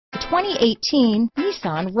2018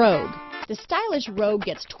 Nissan Rogue. The stylish Rogue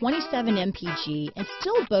gets 27 mpg and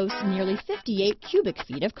still boasts nearly 58 cubic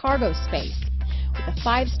feet of cargo space. With a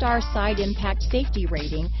 5-star side impact safety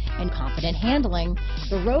rating and confident handling,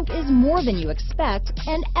 the Rogue is more than you expect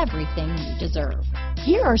and everything you deserve.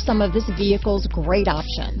 Here are some of this vehicle's great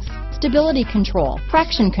options: stability control,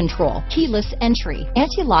 traction control, keyless entry,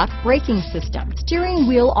 anti-lock braking system, steering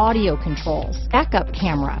wheel audio controls, backup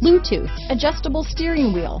camera, Bluetooth, adjustable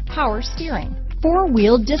steering wheel, power steering,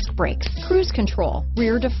 4-wheel disc brakes, cruise control,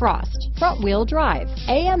 rear defrost, front-wheel drive,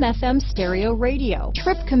 AM/FM stereo radio,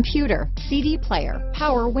 trip computer, CD player,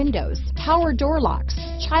 power windows, power door locks,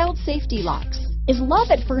 child safety locks. Is love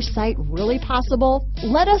at first sight really possible?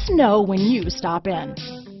 Let us know when you stop in.